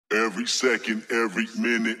every second, every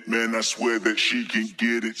minute. Man, I swear that she can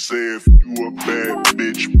get it. Say if you a bad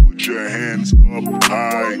bitch, put your hands up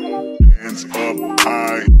high. Hands up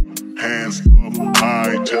high. Hands up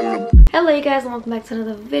high. Tell them. Hello you guys, and welcome back to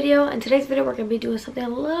another video. In today's video we're going to be doing something a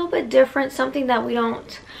little bit different, something that we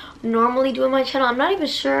don't normally do on my channel. I'm not even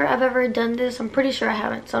sure I've ever done this. I'm pretty sure I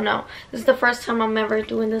haven't, so no, this is the first time I'm ever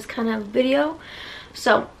doing this kind of video.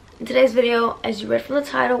 So in today's video, as you read from the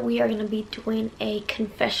title, we are going to be doing a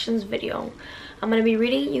confessions video. I'm going to be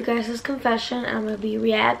reading you guys' confession and I'm going to be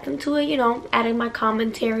reacting to it, you know, adding my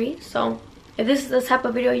commentary. So if this is the type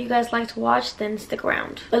of video you guys like to watch, then stick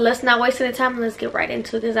around. But let's not waste any time and let's get right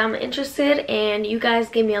into this. I'm interested and you guys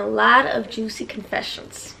gave me a lot of juicy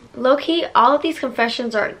confessions. Low-key, all of these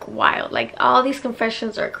confessions are wild. Like, all these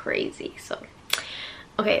confessions are crazy. So,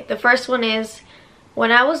 okay, the first one is, when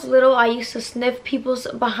I was little, I used to sniff people's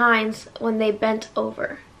behinds when they bent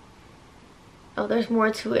over. Oh, there's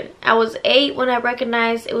more to it. I was 8 when I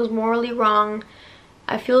recognized it was morally wrong.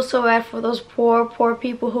 I feel so bad for those poor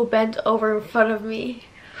people who bent over in front of me.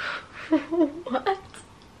 What?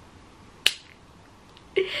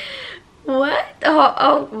 What?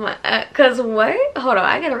 Oh my, cause what? Hold on,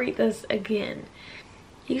 I gotta read this again.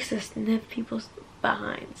 I used to sniff people's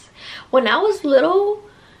behinds. When I was little,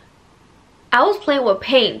 I was playing with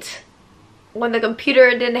paint. When the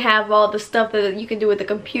computer didn't have all the stuff that you can do with the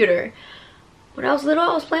computer. When I was little,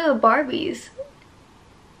 I was playing with Barbies.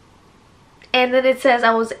 And then it says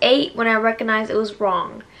I was 8 when I recognized it was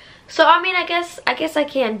wrong. So I mean, I guess I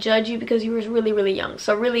can't judge you because you were really young.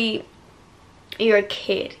 So really, you're a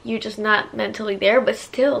kid. You're just not mentally there. But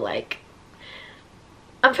still, like,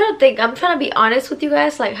 I'm trying to think. I'm trying to be honest with you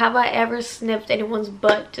guys. Like, have I ever sniffed anyone's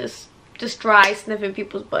butt? Just dry sniffing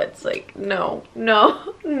people's butts? Like, no.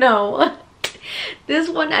 This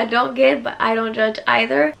one I don't get, but I don't judge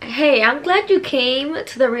either. Hey, I'm glad you came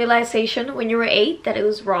to the realization when you were 8 that it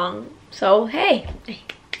was wrong. So hey,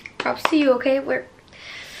 props to you. Okay,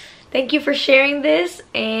 thank you for sharing this.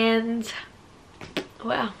 And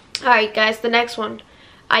wow. All right guys, the next one.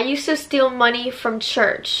 I used to steal money from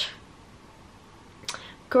church.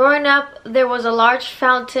 Growing up, there was a large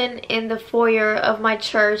fountain in the foyer of my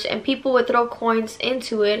church and people would throw coins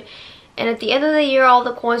into it, and at the end of the year all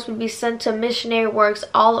the coins would be sent to missionary works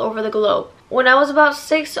all over the globe. When I was about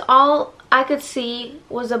 6, all I could see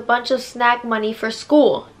was a bunch of snack money for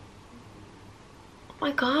school. Oh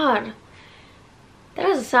my god, that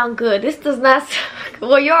doesn't sound good. This does not sound good.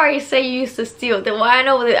 Well, you already say you used to steal. Then I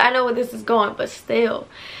know where this is going, but still,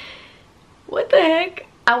 what the heck?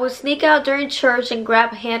 I would sneak out during church and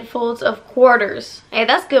grab handfuls of quarters. Hey,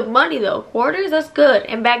 that's good money though. Quarters, that's good.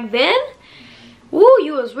 And back then, woo,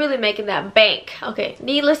 you was really making that bank. Okay,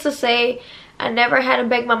 needless to say, I never had to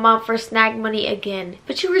beg my mom for snack money again.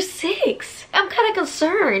 But you were 6. I'm kind of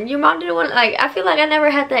concerned. Your mom didn't want, like, I feel like I never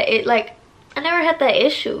had that. I never had that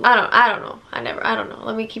issue. I don't know. I don't know.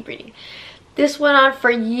 Let me keep reading. This went on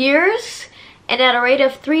for years, and at a rate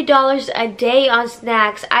of $3 a day on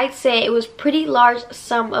snacks, I'd say it was pretty large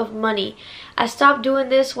sum of money. I stopped doing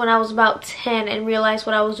this when I was about 10 and realized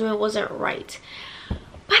what I was doing wasn't right.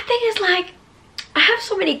 My thing is, like, I have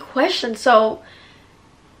so many questions. So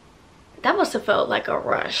that must have felt like a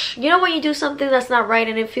rush. You know when you do something that's not right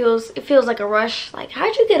and it feels like a rush? Like,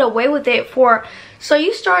 how'd you get away with it for... So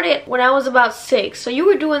you started when I was about 6. So you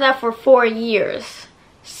were doing that for 4 years.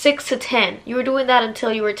 6 to 10. You were doing that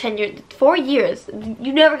until you were 10 years. 4 years.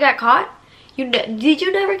 You never got caught? Did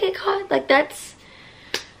you never get caught? Like, that's...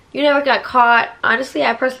 You never got caught. Honestly,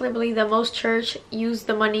 I personally believe that most church use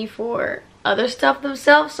the money for other stuff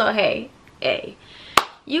themselves. So hey.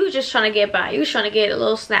 You were just trying to get by. You were trying to get a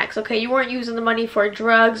little snacks, okay? You weren't using the money for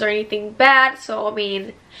drugs or anything bad. So, I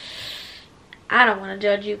mean, I don't want to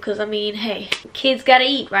judge you because, I mean, hey, kids gotta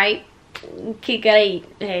eat, right? Kid gotta eat,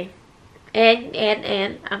 hey.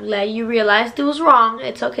 And I'm glad you realized it was wrong.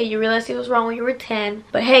 It's okay, you realized it was wrong when you were 10.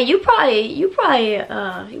 But hey, you probably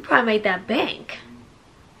made that bank.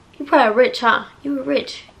 You probably rich, huh? You were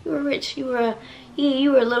rich. You were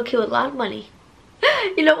a little kid with a lot of money.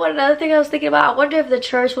 You know what, another thing I was thinking about, I wonder if the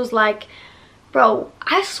church was like, bro,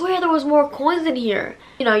 I swear there was more coins in here.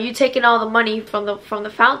 You know, you taking all the money from the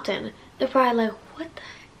fountain. They're probably like, what the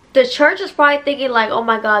heck? The church is probably thinking like, oh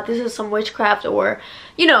my god, this is some witchcraft, or,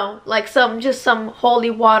 you know, like just some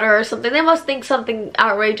holy water or something. They must think something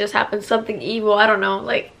outrageous happened, something evil. I don't know.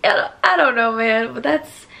 Like, I don't know, man. But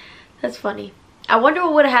that's funny. I wonder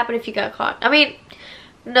what would have happened if you got caught. I mean,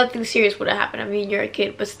 nothing serious would have happened. I mean, you're a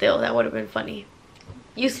kid, but still, that would have been funny.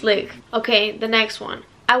 You slick. Okay, the next one.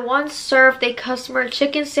 I once served a customer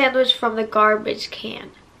chicken sandwich from the garbage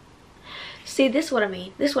can. See, this is what I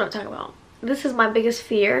mean. This is what I'm talking about. this is my biggest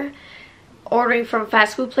fear, ordering from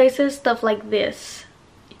fast food places, stuff like this.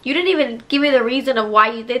 You didn't even give me the reason of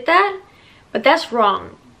why you did that, but that's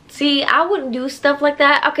wrong. See, I wouldn't do stuff like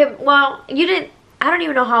that. Okay, well, you didn't, I don't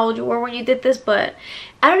even know how old you were when you did this, but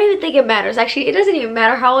I don't even think it matters. Actually, it doesn't even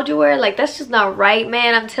matter how old you were. Like, that's just not right,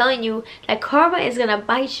 man. I'm telling you, that karma is gonna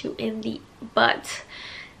bite you in the butt.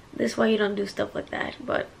 This is why you don't do stuff like that.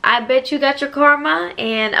 But I bet you got your karma,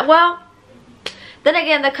 and well, then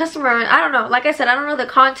again, the customer, I don't know. Like I said, I don't know the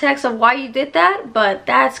context of why you did that, but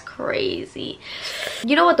that's crazy.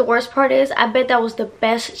 You know what the worst part is? I bet that was the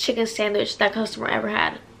best chicken sandwich that customer ever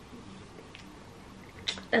had.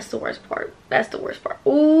 That's the worst part. That's the worst part.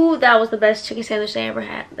 Ooh, that was the best chicken sandwich they ever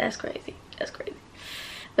had. That's crazy. That's crazy.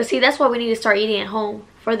 But see, that's why we need to start eating at home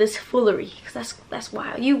for this foolery. Because that's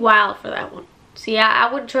wild. You wild for that one. See, I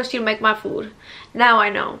wouldn't trust you to make my food. Now I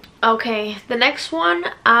know. Okay, the next one,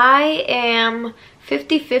 I am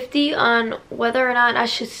 50-50 on whether or not I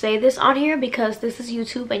should say this on here, because this is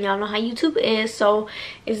YouTube and y'all know how YouTube is. So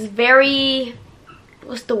it's very,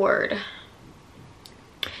 what's the word?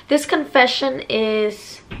 This confession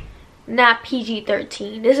is not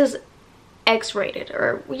PG-13. This is X-rated,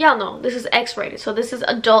 or y'all know this is X-rated. So this is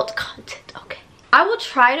adult content, okay? I will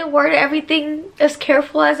try to word everything as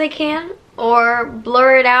careful as I can, or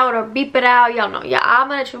blur it out or beep it out. Y'all know. Yeah, I'm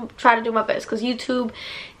gonna try to do my best, because YouTube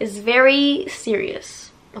is very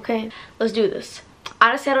serious. Okay, let's do this.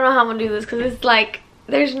 Honestly, I don't know how I'm gonna do this, because it's like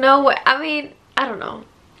there's no way. I mean, I don't know.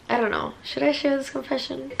 Should I share this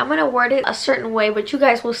confession? I'm gonna word it a certain way, but you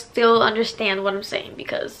guys will still understand what I'm saying,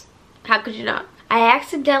 because how could you not? I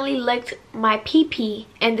accidentally licked my pee-pee,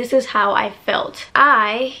 and this is how I felt.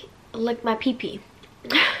 I licked my pee-pee.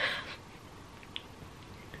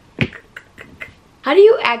 How do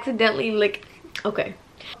you accidentally lick? Okay,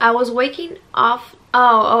 I was waking off.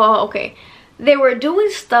 Oh, okay. They were doing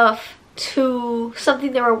stuff to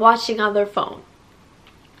something they were watching on their phone,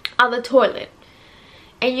 on the toilet.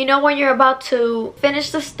 And you know when you're about to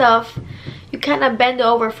finish the stuff, you kind of bend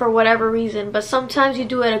over for whatever reason, but sometimes you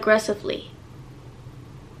do it aggressively.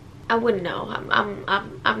 I wouldn't know.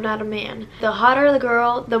 I'm not a man. The hotter the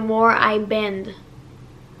girl, the more I bend.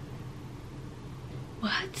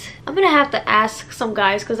 What? I'm gonna have to ask some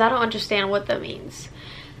guys, because I don't understand what that means.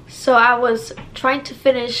 So I was trying to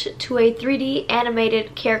finish to a 3D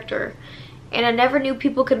animated character, and I never knew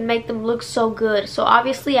people could make them look so good. So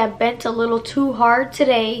obviously I bent a little too hard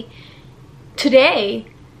today,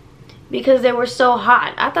 because they were so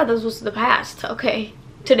hot. I thought this was the past. Okay,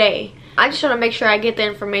 today. I just want to make sure I get the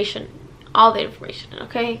information, all the information,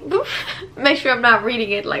 okay? Make sure I'm not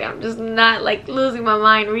reading it, like I'm just not like losing my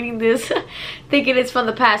mind reading this thinking it's from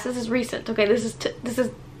the past. This is recent, okay? This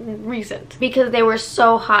is recent, because they were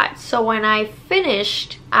so hot. So when I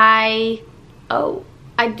finished, I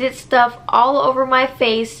did stuff all over my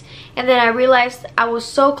face, and then I realized I was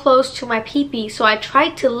so close to my pee-pee, so I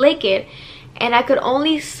tried to lick it, and I could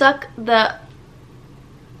only suck the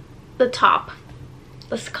top.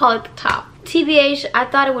 Let's call it the top. TBH, I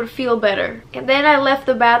thought it would feel better. And then I left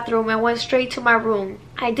the bathroom and went straight to my room.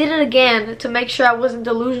 I did it again to make sure I wasn't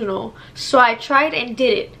delusional. So I tried and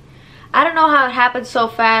did it. I don't know how it happened so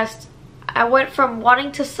fast. I went from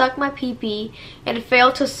wanting to suck my pee-pee and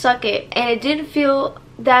failed to suck it. And it didn't feel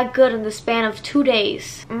that good in the span of 2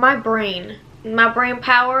 days. My brain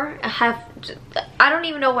power, I don't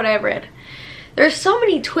even know what I read. There's so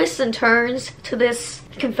many twists and turns to this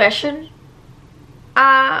confession.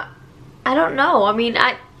 I don't know. I mean,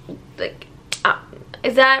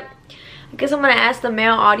 is that, I guess I'm gonna ask the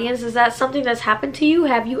male audience, is that something that's happened to you?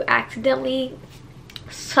 Have you accidentally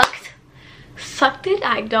sucked it?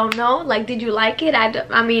 I don't know. Like, did you like it? I don't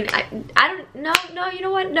no, you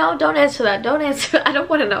know what? No, don't answer that. Don't answer. I don't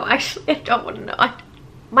want to know. Actually, I don't want to know.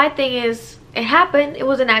 My thing is, it happened, it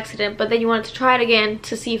was an accident, but then you wanted to try it again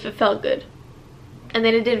to see if it felt good, and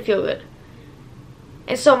then it didn't feel good.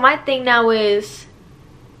 And so my thing now is,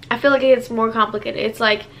 I feel like it gets more complicated. It's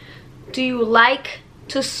like, do you like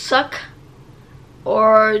to suck,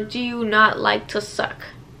 or do you not like to suck?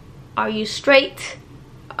 Are you straight?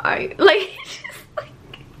 Are you, like,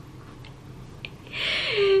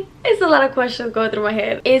 it's a lot of questions going through my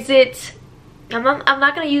head. Is it, I'm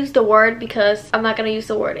not gonna use the word, because I'm not gonna use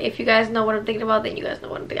the word. If you guys know what I'm thinking about, then you guys know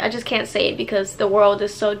what I'm thinking. I just can't say it because the world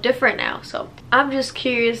is so different now. So I'm just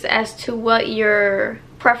curious as to what your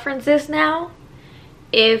preference is now.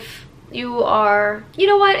 If you are, you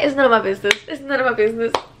know what, it's none of my business. It's none of my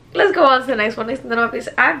business. Let's go on to the next one. It's none of my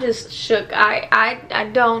business. I'm just shook. I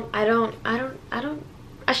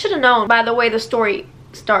should have known by the way the story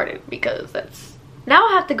started, because that's, now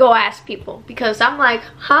I have to go ask people, because I'm like,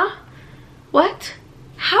 huh? What?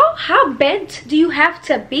 how bent do you have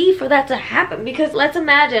to be for that to happen? Because let's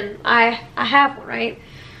imagine I have one, right?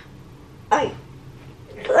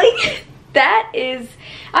 Like that is,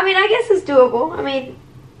 I mean, I guess it's doable. I mean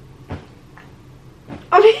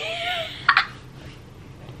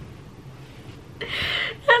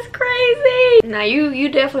that's crazy. Now you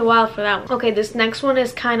definitely wild for that one. Okay, this next one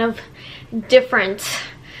is kind of different,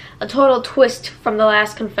 a total twist from the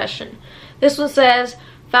last confession. This one says,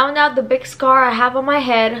 found out the big scar I have on my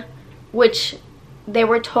head, which they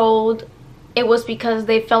were told it was because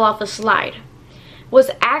they fell off a slide, was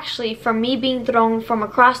actually from me being thrown from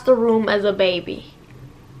across the room as a baby.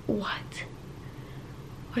 What?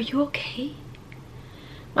 Are you okay?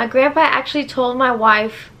 My grandpa actually told my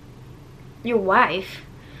wife. Your wife?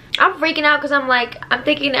 I'm freaking out because I'm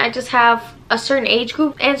thinking I just have a certain age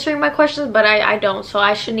group answering my questions, but I don't, so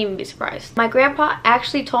I shouldn't even be surprised. My grandpa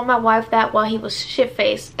actually told my wife that while he was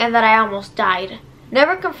shit-faced and that I almost died.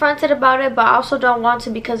 Never confronted about it, but I also don't want to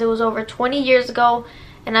because it was over 20 years ago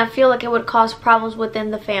and I feel like it would cause problems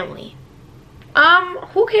within the family.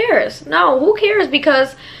 Who cares? No, who cares?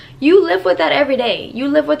 Because you live with that every day. You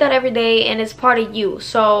live with that every day and it's part of you.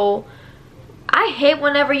 So I hate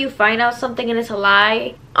whenever you find out something and it's a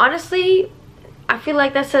lie. Honestly, I feel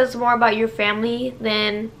like that says more about your family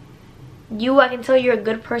than you. I can tell you're a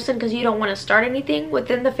good person because you don't want to start anything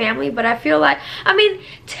within the family. But I feel like, I mean,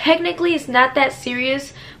 technically it's not that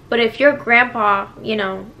serious. But if your grandpa, you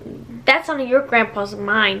know, that's on your grandpa's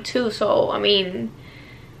mind too. So, I mean,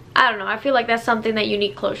 I don't know. I feel like that's something that you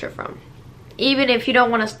need closure from. Even if you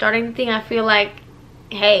don't want to start anything, I feel like,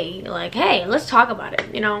 hey, let's talk about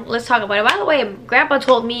it, you know, let's talk about it. By the way, grandpa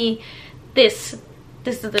told me this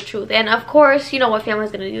is the truth. And of course, you know what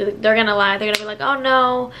family's gonna do. They're gonna lie. They're gonna be like, oh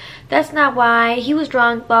no, that's not why, he was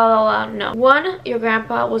drunk, blah blah blah. No. One, your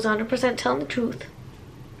grandpa was 100% telling the truth.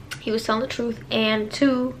 He was telling the truth. And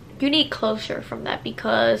two, you need closure from that,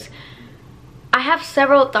 because I have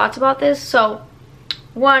several thoughts about this. So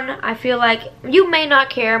one, I feel like you may not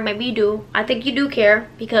care, maybe you do. I think you do care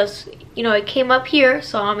because, you know, it came up here,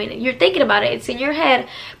 so I mean, you're thinking about it, it's in your head.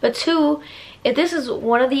 But two, if this is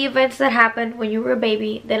one of the events that happened when you were a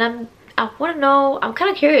baby, then I want to know, I'm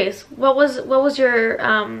kind of curious, what was your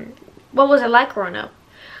what was it like growing up?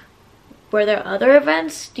 Were there other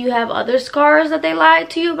events? Do you have other scars that they lied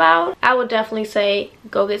to you about? I would definitely say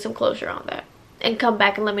go get some closure on that and come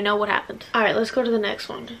back and let me know what happened. All right, let's go to the next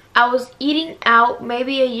one. I was eating out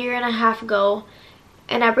maybe a year and a half ago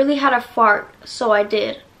and I really had a fart, so I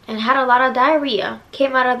did, and had a lot of diarrhea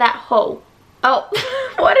came out of that hole. Oh,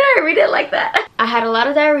 why did I read it like that? I had a lot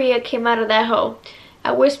of diarrhea came out of that hole.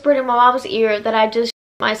 I whispered in my mom's ear that I just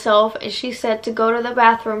myself, and she said to go to the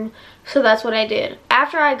bathroom, so that's what I did.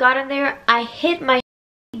 After I got in there, I hid my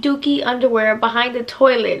dookie underwear behind the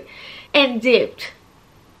toilet and dipped.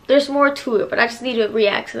 There's more to it, but I just need to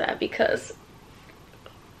react to that because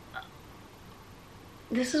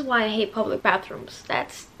this is why I hate public bathrooms.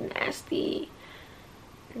 That's nasty.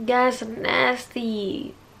 That's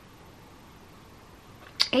nasty.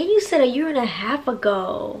 And you said a year and a half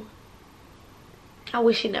ago. I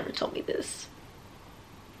wish you never told me this.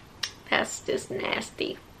 That's just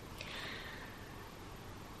nasty.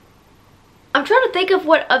 I'm trying to think of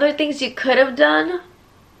what other things you could have done.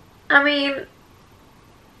 I mean,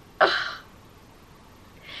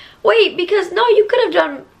 wait, because no, you could have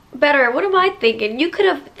done better. What am I thinking? You could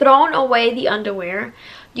have thrown away the underwear.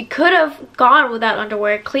 You could have gone without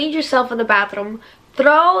underwear, cleaned yourself in the bathroom,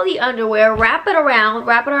 throw the underwear, wrap it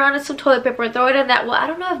around in some toilet paper, throw it in that. Well, I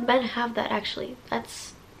don't know if men have that actually.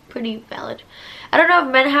 That's pretty valid. I don't know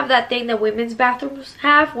if men have that thing that women's bathrooms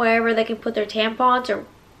have, wherever they can put their tampons or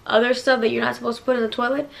other stuff that you're not supposed to put in the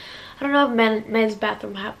toilet. I don't know if men's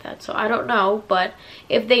bathroom have that, so I don't know. But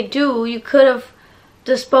if they do, you could have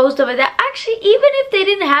disposed of it. That actually, even if they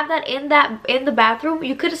didn't have that in the bathroom,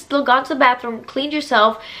 you could have still gone to the bathroom, cleaned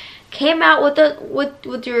yourself, came out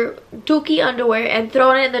with your dookie underwear and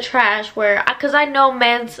thrown it in the trash. Where, because I know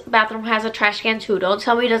men's bathroom has a trash can too. Don't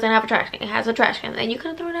tell me it doesn't have a trash can. It has a trash can, and you could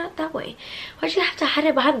have thrown it out that way. Why'd you have to hide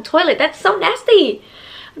it behind the toilet? That's so nasty.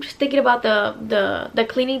 I'm just thinking about the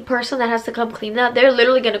cleaning person that has to come clean that. They're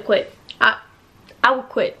literally gonna quit. I would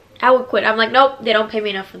quit. I would quit. I'm like, nope, they don't pay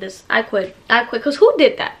me enough for this. I quit. I quit. Because who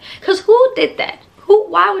did that?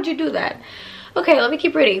 Why would you do that? Okay, let me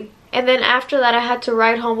keep reading. And then after that, I had to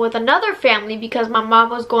ride home with another family because my mom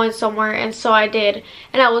was going somewhere, and so I did.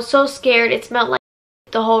 And I was so scared, it smelled like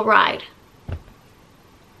the whole ride.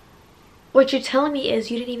 What you're telling me is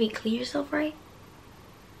you didn't even clean yourself right?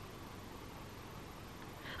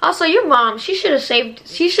 Also, your mom, she should have saved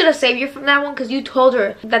you from that one, because you told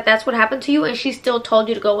her that that's what happened to you, and she still told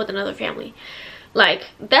you to go with another family. Like,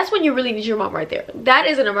 that's when you really need your mom right there. That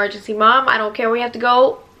is an emergency. Mom, I don't care where you have to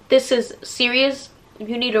go. This is serious.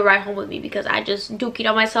 You need to ride home with me because I just dookied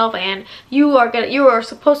on myself, and you are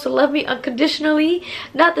supposed to love me unconditionally,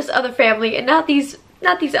 not this other family and not these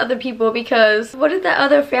other people. Because what if that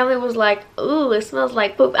other family was like, ooh, it smells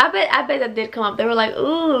like poop? I bet that did come up. They were like,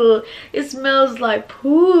 ooh, it smells like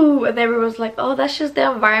poop, and everyone's like, oh, that's just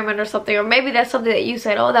the environment or something. Or maybe that's something that you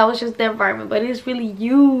said, oh, that was just the environment, but it's really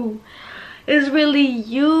you. It's really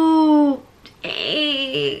you.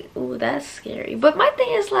 Dang. Ooh, that's scary. But my thing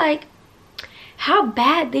is, like, how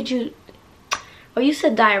bad did you... Well, you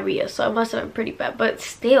said diarrhea, so it must have been pretty bad. But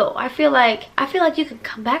still, I feel like you could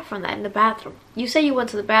come back from that in the bathroom. You say you went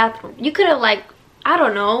to the bathroom. You could have, like, I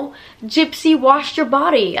don't know, gypsy washed your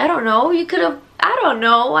body. I don't know. You could have, I don't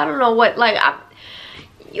know what, like,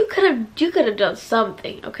 you could have done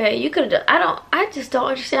something, okay? You could have done, I just don't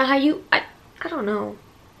understand how you, I don't know.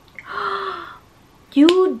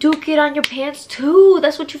 You duke it on your pants too.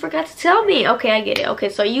 That's what you forgot to tell me. Okay, I get it. Okay,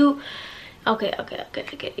 so you... Okay, I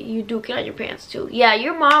get it. You duke it on your pants too. Yeah,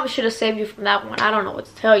 your mom should have saved you from that one. I don't know what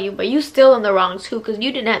to tell you, but you still in the wrong too, because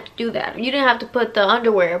you didn't have to do that. You didn't have to put the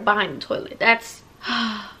underwear behind the toilet. That's...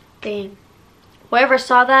 Dang. Whoever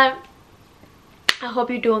saw that, I hope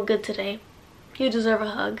you're doing good today. You deserve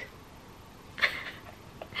a hug.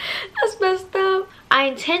 That's messed up. I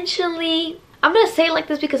intentionally... I'm gonna say it like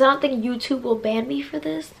this because I don't think YouTube will ban me for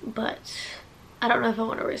this, but I don't know if I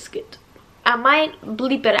want to risk it. I might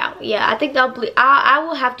bleep it out. Yeah, I think I'll bleep. I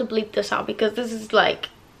will have to bleep this out because this is like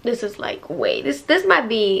way. This might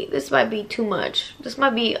be too much. This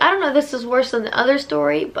might be, I don't know. This is worse than the other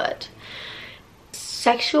story, but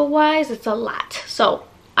sexual wise, it's a lot. So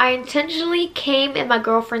I intentionally came in my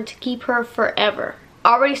girlfriend to keep her forever.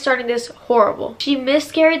 Already starting this horrible. She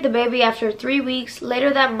miscarried the baby after 3 weeks.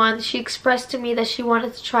 Later that month, she expressed to me that she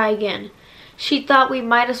wanted to try again. She thought we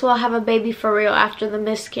might as well have a baby for real after the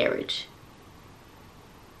miscarriage.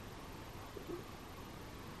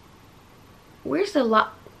 Where's the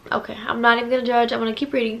lot? Okay, I'm not even gonna judge. I'm gonna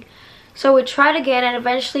keep reading. So we tried again, and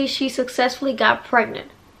eventually she successfully got pregnant.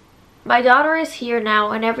 My daughter is here now,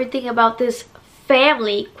 and everything about this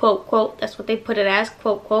family, quote, quote, that's what they put it as,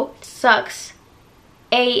 quote, quote, sucks.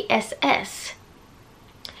 ASS.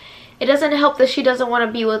 It doesn't help that she doesn't want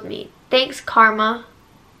to be with me. Thanks, karma.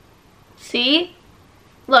 See?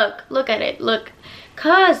 Look at it. Look.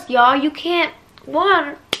 Cause y'all, you can't,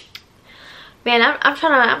 one, man, I'm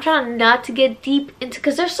trying not to get deep into,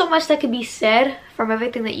 because there's so much that could be said from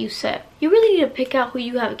everything that you said. You really need to pick out who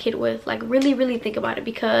you have a kid with. Like, really think about it,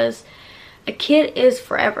 because a kid is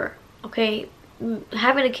forever, okay?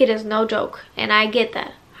 Having a kid is no joke, and I get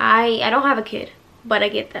that. I don't have a kid, but I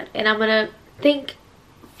get that, and I'm gonna think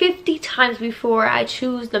 50 times before I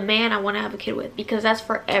choose the man I want to have a kid with, because that's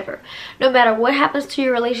forever. No matter what happens to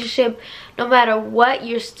your relationship, no matter what,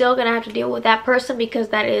 you're still gonna have to deal with that person, because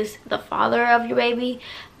that is the father of your baby,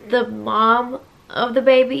 the mom of the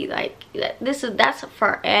baby. Like, that's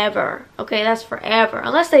forever, okay? That's forever,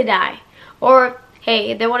 unless they die. Or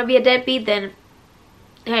hey, if they want to be a deadbeat, then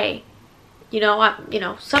hey, you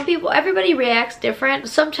know, some people, everybody reacts different.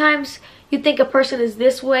 Sometimes you think a person is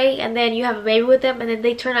this way, and then you have a baby with them, and then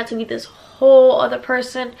they turn out to be this whole other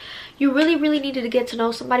person. You really needed to get to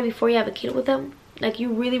know somebody before you have a kid with them. Like, you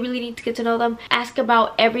really need to get to know them. Ask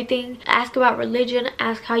about everything. Ask about religion.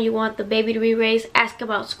 Ask how you want the baby to be raised. Ask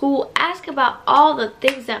about school. Ask about all the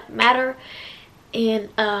things that matter in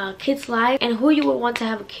a kid's life, and who you would want to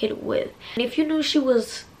have a kid with. And if you knew she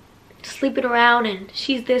was sleeping around, and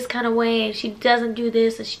she's this kind of way, and she doesn't do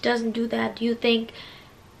this, and she doesn't do that, do you think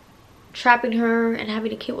trapping her and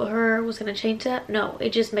having a kid with her was gonna change that? No,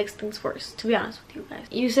 it just makes things worse, to be honest with you guys.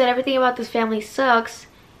 You said everything about this family sucks,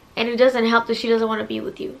 and it doesn't help that she doesn't want to be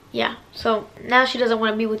with you. Yeah, so now she doesn't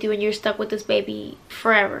want to be with you, and you're stuck with this baby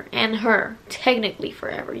forever, and her technically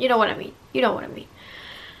forever. You know what I mean? You know what I mean.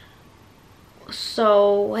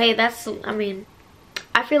 So hey, that's, I mean,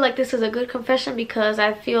 I feel like this is a good confession, because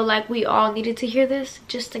I feel like we all needed to hear this,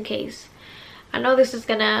 just in case. I know this is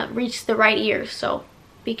gonna reach the right ears, so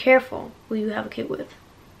be careful who you have a kid with.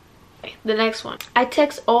 Okay, the next one. I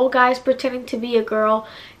text old guys pretending to be a girl,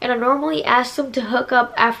 and I normally ask them to hook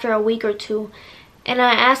up after a week or two. And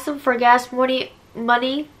I ask them for gas money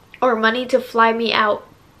to fly me out.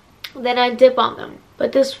 Then I dip on them.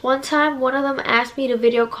 But this one time, one of them asked me to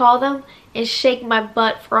video call them and shake my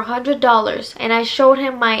butt for $100. And I showed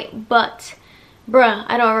him my butt. Bruh,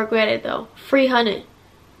 I don't regret it though. Free $100.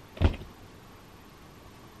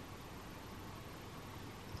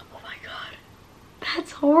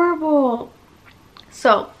 That's horrible.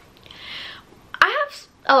 So I have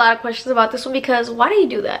a lot of questions about this one, because why do you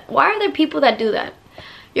do that? Why are there people that do that?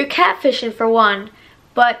 You're catfishing for one,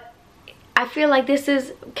 but I feel like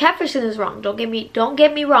catfishing is wrong. Don't get me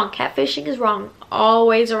wrong. Catfishing is wrong all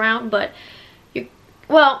ways around, but you're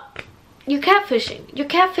catfishing. You're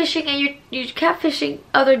catfishing, and you're catfishing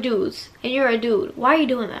other dudes, and you're a dude. Why are you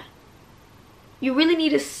doing that? You really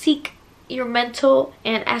need to seek your mental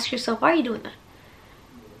and ask yourself, why are you doing that?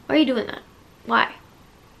 Why are you doing that? Why?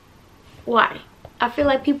 Why? I feel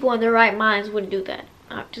like people in their right minds wouldn't do that.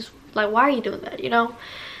 I'm just like, why are you doing that, you know?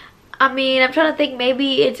 I mean, I'm trying to think,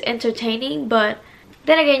 maybe it's entertaining, but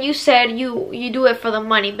then again, you said you do it for the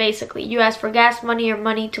money, basically. You ask for gas money or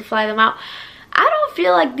money to fly them out. I don't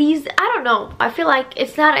feel like I don't know. I feel like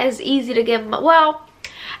it's not as easy to get, well,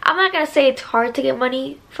 I'm not going to say it's hard to get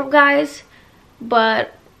money from guys,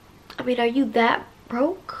 but, I mean, are you that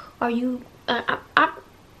broke? Are you, I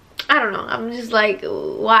don't know. I'm just like,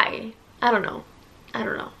 why? I don't know.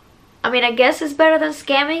 I mean, I guess it's better than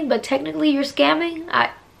scamming, but technically you're scamming.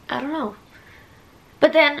 I don't know.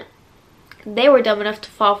 But then they were dumb enough to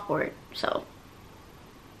fall for it, so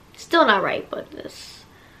still not right, but it's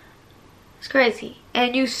crazy.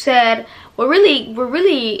 And you said what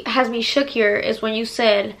really has me shook here is when you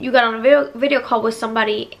said you got on a video call with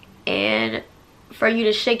somebody and for you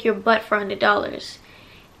to shake your butt for $100,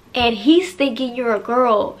 and he's thinking you're a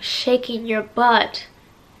girl shaking your butt.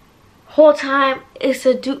 Whole time it's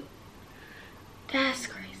a dude. That's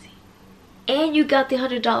crazy. And you got the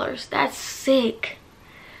 $100. That's sick.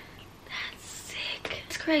 That's sick.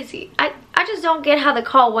 It's crazy. I just don't get how the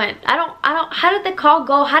call went. I don't how did the call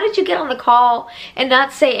go? How did you get on the call and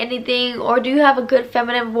not say anything? Or do you have a good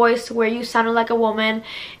feminine voice where you sounded like a woman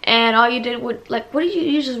and all you did was like, what did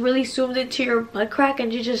you just really zoomed into your butt crack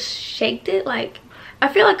and you just shaked it? Like, I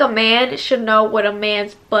feel like a man should know what a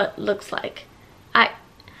man's butt looks like.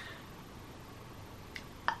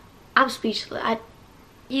 I'm speechless.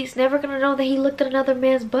 He's never gonna know that he looked at another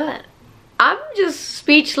man's butt. I'm just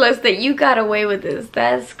speechless that you got away with this.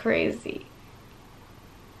 That's crazy.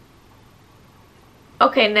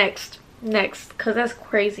 Okay, next, because that's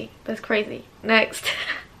crazy. Next.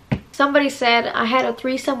 Somebody said, I had a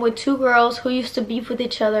threesome with 2 girls who used to beef with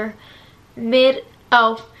each other.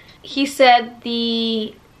 He said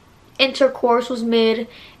the intercourse was mid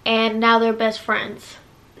and now they're best friends.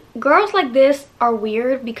 Girls like this are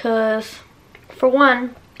weird because, for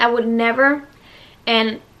one, I would never,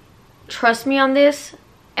 and trust me on this,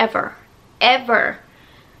 ever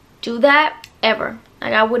do that, ever.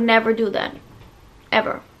 Like, I would never do that,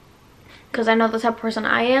 ever. Because I know the type of person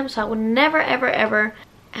I am, so I would never, ever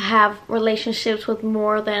have relationships with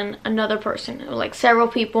more than another person. Like, several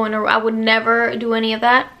people in a row. I would never do any of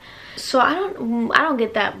that. So I don't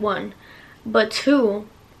get that, one. But 2,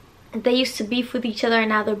 they used to beef with each other and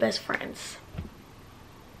now they're best friends.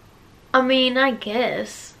 I mean, I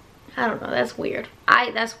guess. I don't know. That's weird.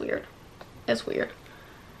 That's weird.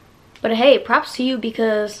 But hey, props to you,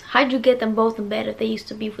 because how'd you get them both in bed if they used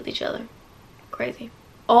to beef with each other? Crazy.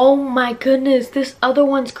 Oh my goodness. This other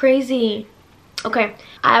one's crazy. Okay.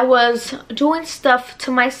 I was doing stuff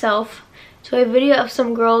to myself to a video of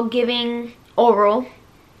some girl giving oral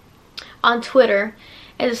on Twitter.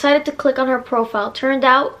 I decided to click on her profile. Turned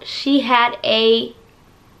out she had a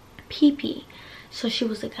pee-pee. So she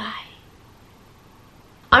was a guy.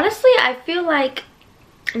 Honestly, I feel like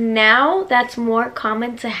now that's more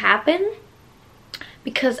common to happen.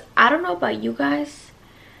 Because I don't know about you guys.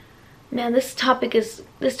 Man, this topic is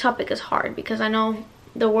hard, because I know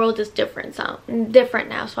the world is different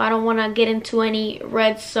now. So I don't want to get into any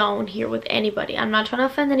red zone here with anybody. I'm not trying to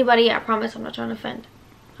offend anybody. I promise I'm not trying to offend.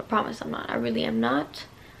 I promise I'm not. I really am not.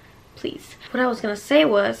 Please. What I was gonna say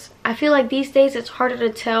was, I feel like these days it's harder to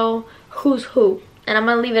tell who's who, and I'm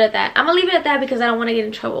gonna leave it at that. Because I don't want to get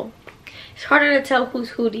in trouble. It's harder to tell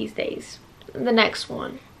who's who these days. The next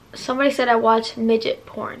one, somebody said I watch midget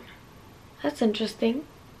porn. That's interesting.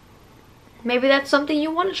 Maybe that's something you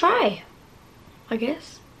want to try, I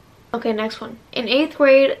guess. Okay, next one. In 8th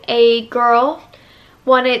grade, a girl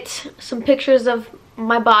wanted some pictures of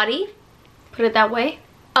my body, put it that way.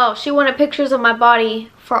 Oh, she wanted pictures of my body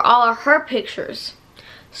for all of her pictures.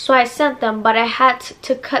 So I sent them, but I had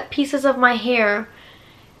to cut pieces of my hair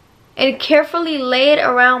and carefully lay it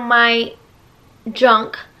around my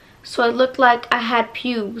junk so it looked like I had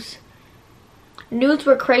pubes. Nudes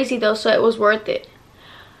were crazy though, so it was worth it.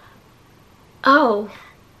 Oh.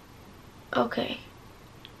 Okay.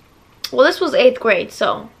 Well, this was 8th grade,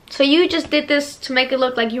 so you just did this to make it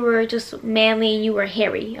look like you were just manly and you were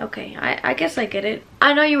hairy. Okay, I guess I get it.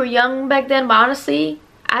 I know you were young back then, but honestly,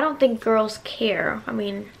 I don't think girls care. I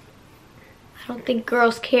mean, I don't think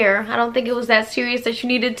girls care. I don't think it was that serious that you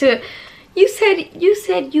needed to. You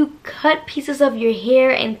said you cut pieces of your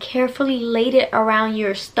hair and carefully laid it around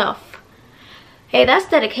your stuff. Hey, that's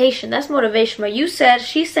dedication. That's motivation. But you said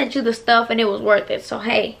she sent you the stuff and it was worth it. So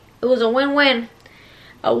hey, it was a win-win.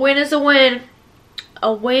 A win is a win.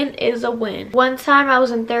 A win is a win. One time I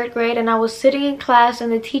was in 3rd grade and I was sitting in class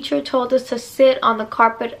and the teacher told us to sit on the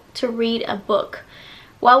carpet to read a book.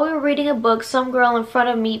 While we were reading a book, some girl in front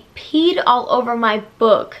of me peed all over my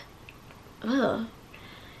book. Ugh.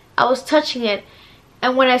 I was touching it,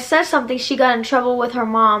 and when I said something, she got in trouble with her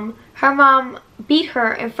mom. Her mom beat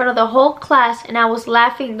her in front of the whole class, and I was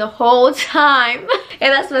laughing the whole time.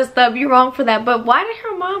 And that's messed up. You're wrong for that. But why did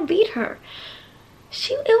her mom beat her?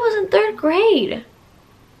 It was in 3rd grade.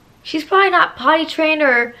 She's probably not potty trained,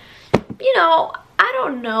 or, you know, I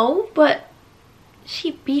don't know, but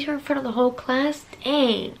she beat her in front of the whole class?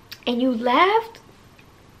 Dang. And you laughed?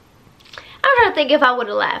 I'm trying to think if I would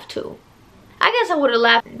have laughed too. I guess I would have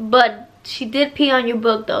laughed, but she did pee on your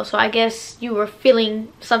book though, so I guess you were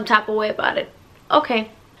feeling some type of way about it.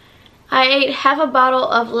 Okay. I ate half a bottle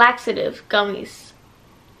of laxative gummies.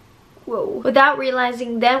 Whoa. Without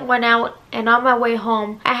realizing, then went out, and on my way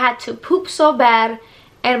home, I had to poop so bad,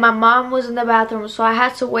 and my mom was in the bathroom, so I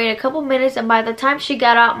had to wait a couple minutes, and by the time she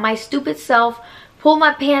got out, my stupid self pulled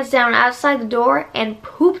my pants down outside the door and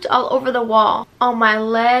pooped all over the wall, on my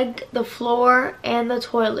leg, the floor, and the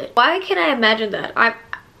toilet. Why can't I imagine that?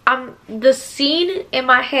 The scene in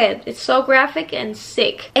my head, it's so graphic and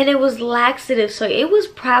sick. And it was laxative, so it was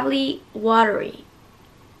probably watery.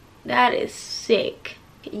 That is sick.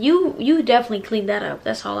 You definitely cleaned that up.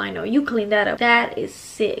 That's all I know. You cleaned that up. That is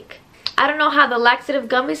sick. I don't know how the laxative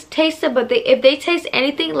gummies tasted, but if they taste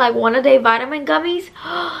anything like one-a-day vitamin gummies,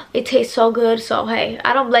 they taste so good. So hey,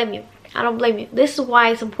 I don't blame you. I don't blame you. This is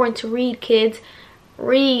why it's important to read, kids.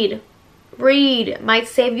 Read. Read. Might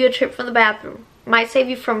save you a trip from the bathroom. Might save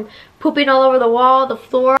you from pooping all over the wall, the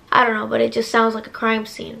floor. I don't know, but it just sounds like a crime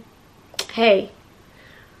scene. Hey.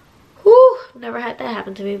 Whew. Never had that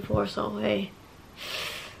happen to me before, so hey.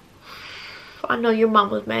 I know your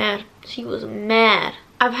mom was mad. She was mad.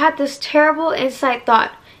 I've had this terrible inside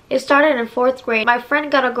thought. It started in 4th grade. My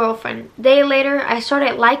friend got a girlfriend. A day later, I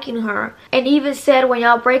started liking her, and even said, when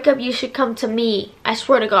y'all break up, you should come to me. I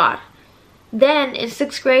swear to God. Then, in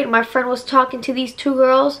 6th grade, my friend was talking to these 2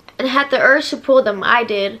 girls and had the urge to pull them. I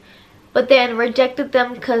did. But then rejected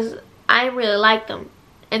them because I didn't really like them.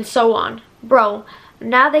 And so on. Bro,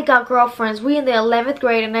 now they got girlfriends. We in the 11th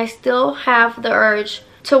grade, and I still have the urge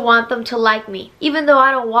to want them to like me, even though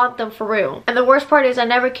I don't want them for real. And the worst part is I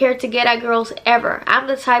never cared to get at girls ever. I'm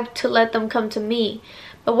the type to let them come to me,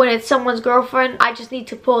 but when it's someone's girlfriend, I just need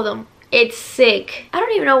to pull them. It's sick. I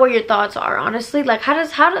don't even know what your thoughts are, honestly. Like,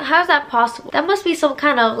 how's that possible? That must be some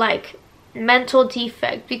kind of like mental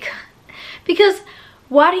defect, because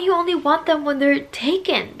why do you only want them when they're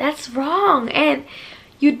taken? That's wrong. And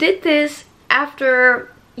you did this after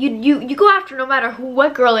you go after no matter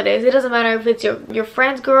what girl it is. It doesn't matter if it's your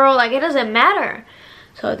friend's girl. Like, it doesn't matter.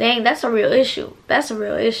 So dang, that's a real issue. That's a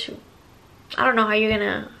real issue. I don't know how you're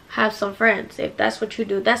gonna have some friends if that's what you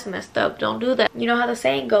do. That's messed up. Don't do that. You know how the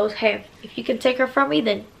saying goes, hey, if you can take her from me,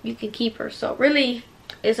 then you can keep her. So really,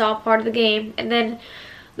 it's all part of the game. And then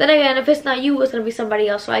again, if it's not you, it's gonna be somebody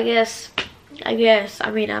else. So I guess I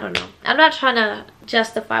mean, I don't know. I'm not trying to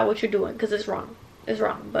justify what you're doing because it's wrong. It's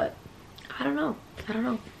wrong, but I don't know.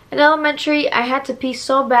 In elementary, I had to pee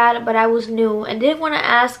so bad, but I was new and didn't want to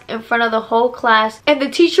ask in front of the whole class, and the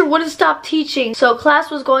teacher wouldn't stop teaching. So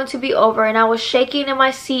class was going to be over and I was shaking in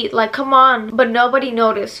my seat like, come on, but nobody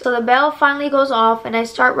noticed. So the bell finally goes off and I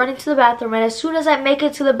start running to the bathroom, and as soon as I make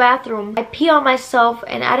it to the bathroom, I pee on myself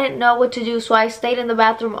and I didn't know what to do, so I stayed in the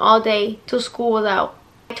bathroom all day till school was out.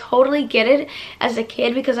 I totally get it as a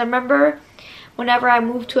kid, because I remember whenever I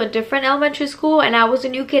moved to a different elementary school and I was a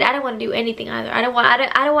new kid, I didn't want to do anything either. I don't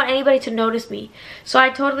want anybody to notice me. So I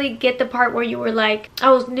totally get the part where you were like, I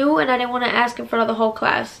was new and I didn't want to ask in front of the whole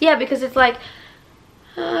class. Yeah, because it's like,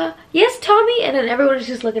 yes, Tommy, and then everyone's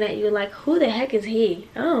just looking at you like, who the heck is he?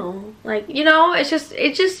 Oh, like, you know, it's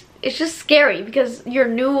just scary because you're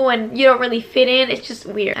new and you don't really fit in. It's just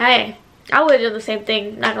weird. I would have done the same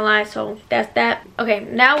thing, not gonna lie. So that's that. Okay,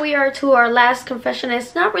 now we are to our last confession.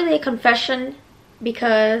 It's not really a confession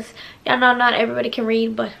because y'all know not everybody can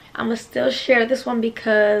read, but I'm gonna still share this one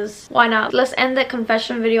because why not? Let's end the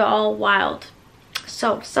confession video all wild.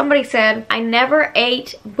 So somebody said, I never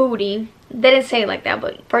ate booty. They didn't say it like that,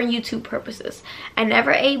 but for YouTube purposes, I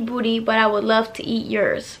never ate booty, but I would love to eat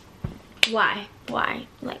yours. Why? Like,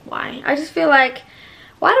 why? I just feel like,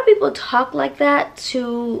 why do people talk like that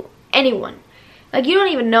to anyone? Like, you don't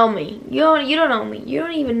even know me. You don't know me. You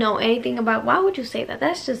don't even know anything about. Why would you say that?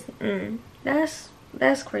 That's just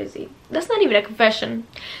that's crazy. That's not even a confession.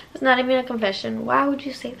 That's not even a confession. Why would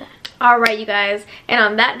you say that? Alright, you guys, and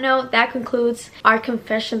on that note, that concludes our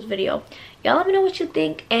confessions video. Y'all let me know what you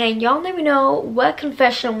think, and y'all let me know what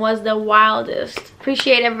confession was the wildest.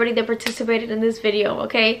 Appreciate everybody that participated in this video,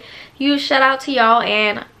 okay? Huge shout out to y'all,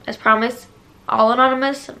 and as promised, all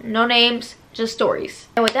anonymous, no names, just stories.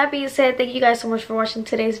 And with that being said, thank you guys so much for watching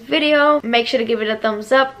today's video. Make sure to give it a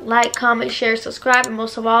thumbs up, like, comment, share, subscribe, and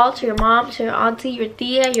most of all, to your mom, to your auntie, your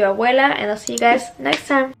tia, your abuela, and I'll see you guys next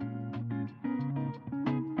time.